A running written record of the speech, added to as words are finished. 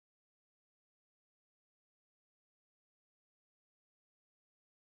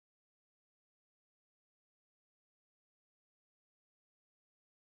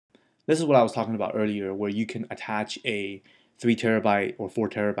This is what I was talking about earlier, where you can attach a 3 terabyte or 4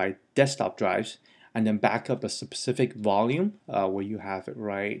 terabyte desktop drives and then back up a specific volume where you have it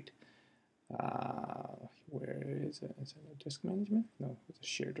right. Where is it? Is it disk management? No, it's a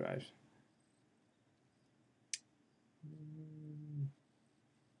shared drive.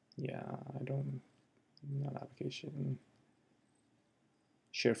 Yeah, not application.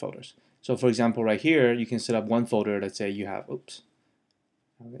 Share folders. So for example, right here, you can set up one folder. Let's say you have, oops,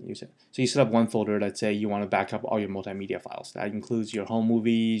 I'm going to use it. So you set up one folder. Let's say you want to back up all your multimedia files. That includes your home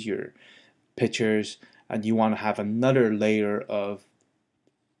movies, your pictures, and you want to have another layer of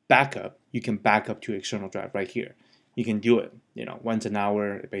backup. You can back up to external drive right here. You can do it, once an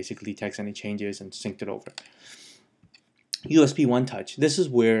hour. It basically takes any changes and sync it over. USB One Touch. This is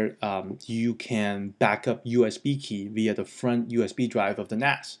where you can back up USB key via the front USB drive of the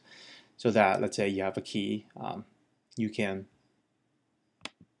NAS. So that, let's say you have a key, you can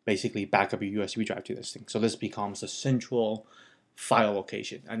basically back up your USB drive to this thing. So this becomes a central file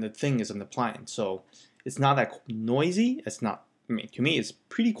location. And the thing is an appliance. So it's not that noisy. It's not, to me, it's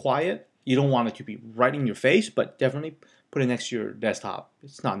pretty quiet. You don't want it to be right in your face, but definitely put it next to your desktop.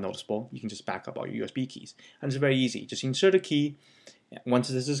 It's not noticeable. You can just back up all your USB keys. And it's very easy. Just insert a key once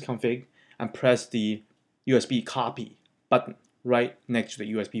this is configured and press the USB copy button right next to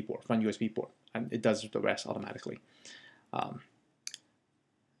the USB port, front USB port, and it does the rest automatically.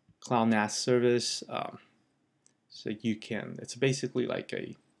 Cloud NAS service, so you can, it's basically like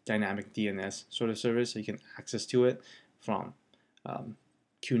a dynamic DNS sort of service, so you can access to it from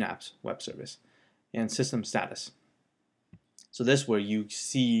Qnap's web service. And system status. So this is where you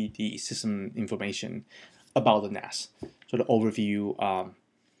see the system information about the NAS. So the overview,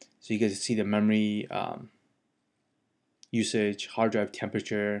 so you can see the memory usage, hard drive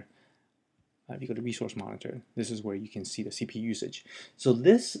temperature. If you go to resource monitor, this is where you can see the CPU usage. So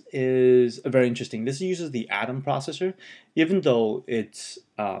this is very interesting. This uses the Atom processor. Even though it's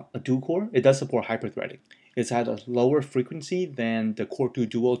a dual core, it does support hyperthreading. It's at a lower frequency than the Core 2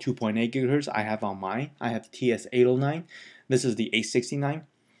 Duo 2.8 GHz I have on mine. I have TS809. This is the 869.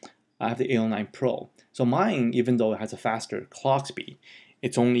 I have the 809 Pro. So mine, even though it has a faster clock speed,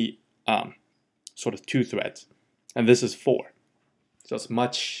 it's only sort of 2 threads, and this is 4. So it's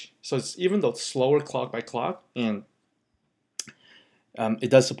much. So it's, even though it's slower clock by clock, and it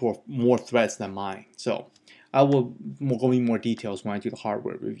does support more threads than mine. So I will go into more details when I do the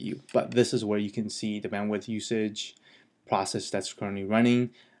hardware review. But this is where you can see the bandwidth usage process that's currently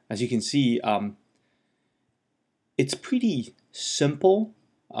running. As you can see, it's pretty simple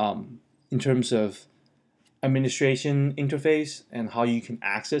in terms of administration interface and how you can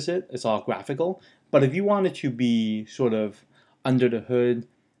access it. It's all graphical. But if you want it to be sort of under the hood,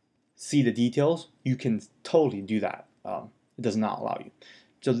 see the details, you can totally do that. It does not allow you.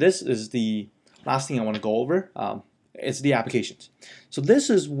 So this is the last thing I want to go over. It's the applications. So this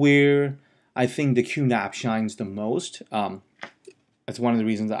is where I think the Qnap shines the most. That's one of the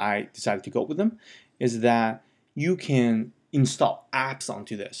reasons that I decided to go with them, is that you can install apps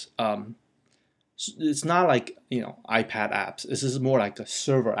onto this. It's not like iPad apps. This is more like a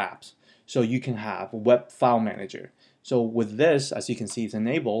server apps. So you can have a web file manager. So with this, as you can see, it's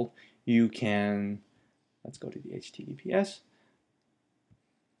enabled. You can, let's go to the HTTPS,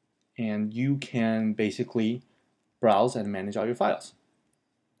 and you can basically browse and manage all your files.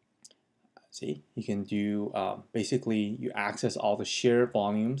 See, you can do basically you access all the shared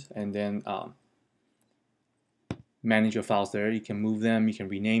volumes and then manage your files there. You can move them, you can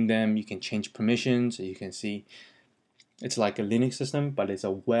rename them, you can change permissions. So you can see it's like a Linux system, but it's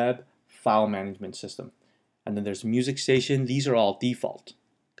a web file management system. And then there's music station. These are all default,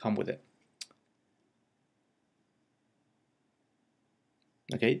 come with it.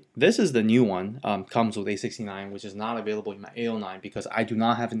 Okay, this is the new one, comes with A69, which is not available in my A09 because I do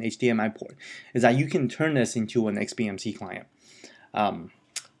not have an HDMI port, is that you can turn this into an XBMC client.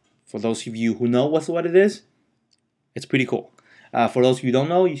 For those of you who know what it is, it's pretty cool. For those of you who don't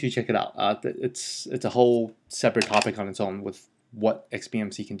know, you should check it out. It's a whole separate topic on its own with what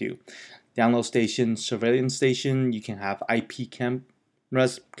XBMC can do. Download station, surveillance station, you can have IP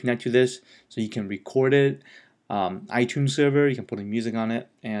cameras connect to this so you can record it. iTunes server, you can put in music on it.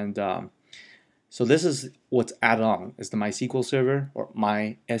 And so this is what's added on, is the MySQL server or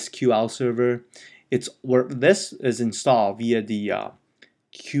MySQL server. It's where this is installed via the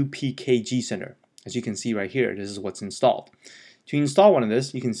QPKG Center. As you can see right here, this is what's installed. To install one of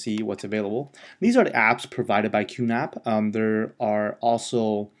this, you can see what's available. These are the apps provided by Qnap. There are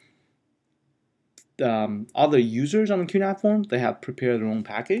also other users on the Qnap forum. They have prepared their own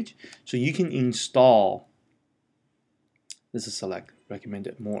package. So you can install, this is select recommend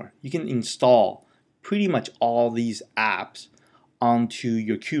it more. You can install pretty much all these apps onto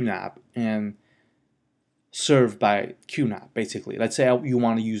your Qnap and served by Qnap, basically. Let's say you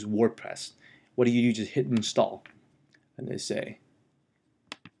want to use WordPress. What do? You just hit install, and they say,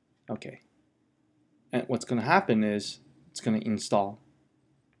 okay. And what's going to happen is it's going to install.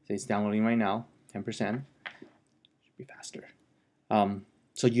 Say it's downloading right now, 10%. Should be faster.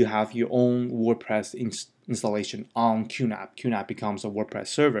 So you have your own WordPress installation on Qnap. Qnap becomes a WordPress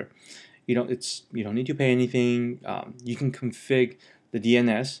server. You don't need to pay anything. You can configure the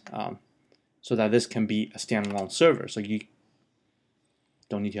DNS so that this can be a standalone server. So you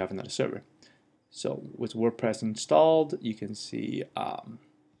don't need to have another server. So with WordPress installed, you can see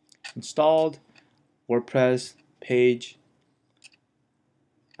installed WordPress page,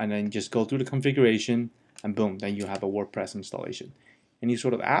 and then just go through the configuration, and boom, then you have a WordPress installation. Any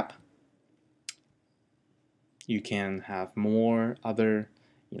sort of app, you can have more other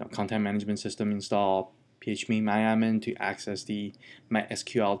content management system installed, phpMyAdmin to access the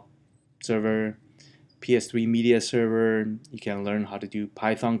MySQL server, PS3 media server. You can learn how to do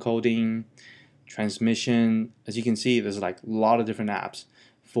Python coding, transmission. As you can see, there's like a lot of different apps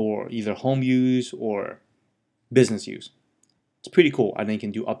for either home use or business use. It's pretty cool, and then you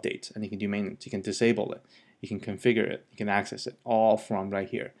can do updates, and you can do maintenance. You can disable it, you can configure it, you can access it all from right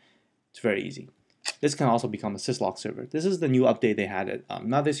here. It's very easy. This can also become a syslog server. This is the new update they had it.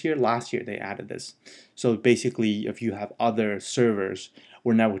 Not this year, last year they added this. So basically, if you have other servers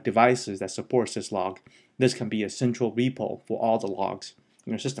or network devices that support syslog, this can be a central repo for all the logs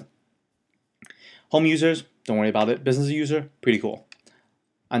in your system. Home users, don't worry about it. Business user, pretty cool.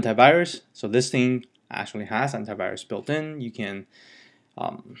 Antivirus, so this thing actually has antivirus built in. You can,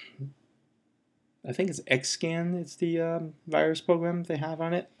 I think it's Xscan, it's the virus program they have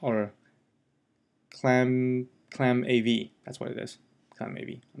on it, or Qnap AV, that's what it is, Qnap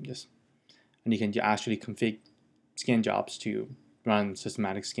AV. And you can actually configure scan jobs to run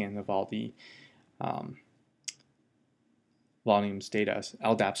systematic scan of all the volumes data as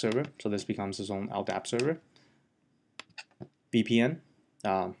LDAP server. So this becomes its own LDAP server. VPN.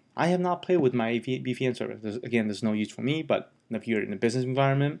 I have not played with my VPN server. There's no use for me, but if you're in a business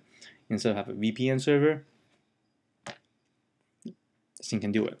environment, instead of have a VPN server, this thing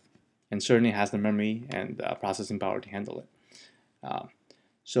can do it. And certainly has the memory and processing power to handle it.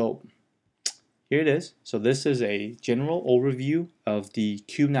 So here it is. So this is a general overview of the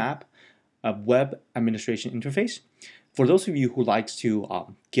Qnap web administration interface. For those of you who likes to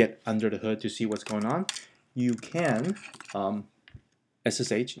get under the hood to see what's going on, you can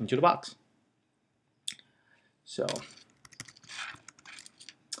SSH into the box. So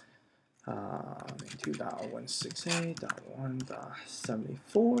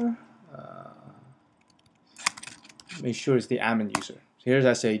 2.168.1.74. Make sure it's the admin user. So here's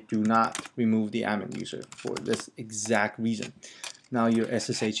I say do not remove the admin user for this exact reason. Now your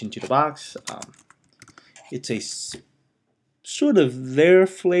SSH into the box. It's a sort of their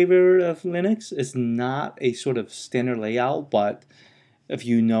flavor of Linux. It's not a sort of standard layout, but if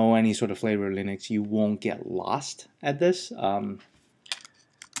you know any sort of flavor of Linux, you won't get lost at this. And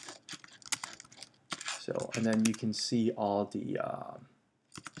then you can see all the, I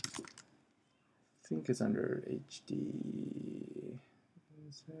think it's under HD,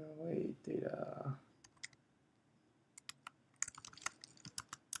 wait, data.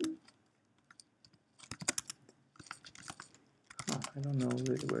 I don't know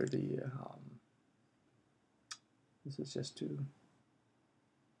really where the, this is just to,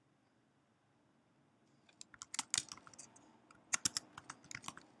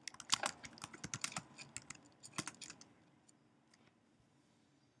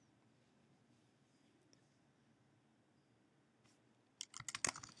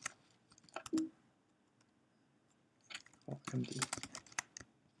 MD.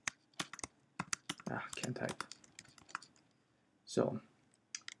 Can't type. So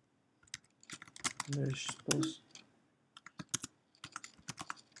there's supposed.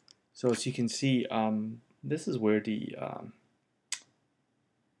 So as you can see, this is where the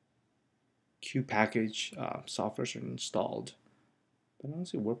Q package softwares are installed. But I don't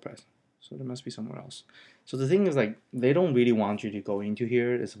see WordPress, so there must be somewhere else. So the thing is, like, they don't really want you to go into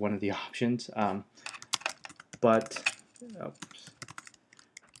here. It's one of the options, but.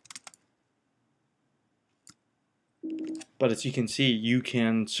 But as you can see, you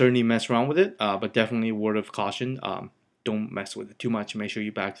can certainly mess around with it, but definitely word of caution, don't mess with it too much. Make sure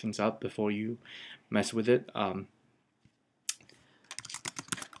you back things up before you mess with it. So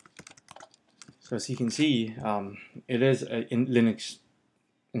as you can see, it is a Linux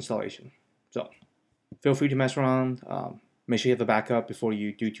installation. So feel free to mess around, make sure you have a backup before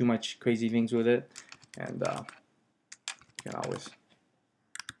you do too much crazy things with it, and you can always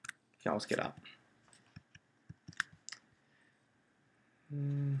get out.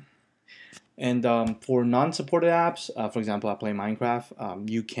 And for non-supported apps, for example, I play Minecraft,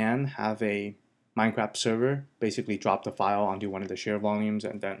 you can have a Minecraft server, basically drop the file onto one of the share volumes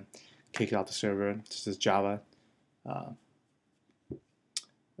and then kick it out the server. This is Java,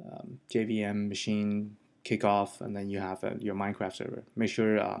 JVM machine kickoff, and then you have your Minecraft server. Make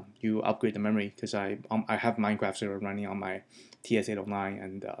sure you upgrade the memory, because I have Minecraft server running on my TS809,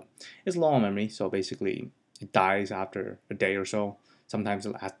 and it's low on memory, so basically it dies after a day or so. Sometimes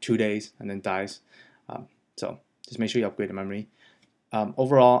it'll have 2 days and then dies. So just make sure you upgrade the memory.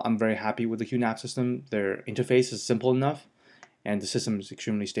 Overall, I'm very happy with the Qnap system. Their interface is simple enough, and the system is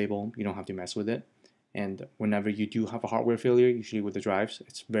extremely stable. You don't have to mess with it. And whenever you do have a hardware failure, usually with the drives,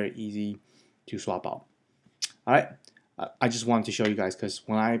 it's very easy to swap out. All right, I just wanted to show you guys, because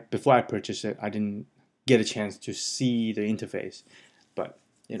before I purchased it, I didn't get a chance to see the interface. But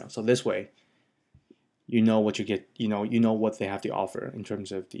so this way, you know what you get. You know what they have to offer in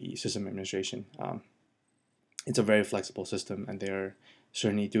terms of the system administration. It's a very flexible system, and they're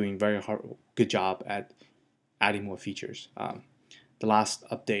certainly doing very good job at adding more features. The last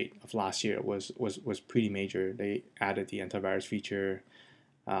update of last year was pretty major. They added the antivirus feature,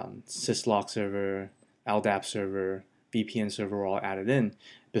 syslog server, LDAP server, VPN server were all added in.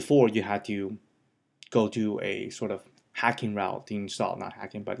 Before, you had to go to a sort of hacking route to install, not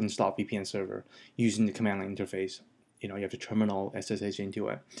hacking, but install VPN server using the command line interface. You have to terminal SSH into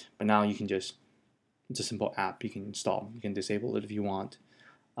it. But now you can it's a simple app you can install. You can disable it if you want.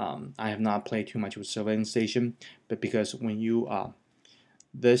 I have not played too much with Surveillance Station, but because when you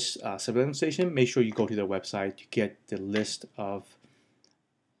this Surveillance Station, make sure you go to their website to get the list of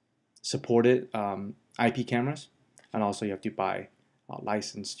supported IP cameras, and also you have to buy a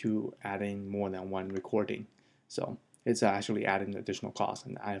license to adding more than one recording. So it's actually adding additional cost,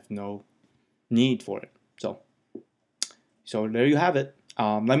 and I have no need for it. So there you have it.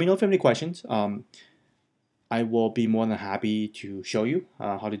 Let me know if you have any questions. I will be more than happy to show you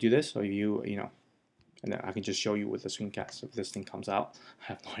how to do this, or and then I can just show you with the screencast if this thing comes out. I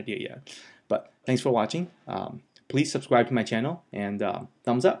have no idea yet. But thanks for watching. Please subscribe to my channel, and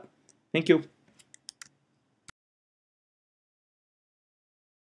thumbs up. Thank you.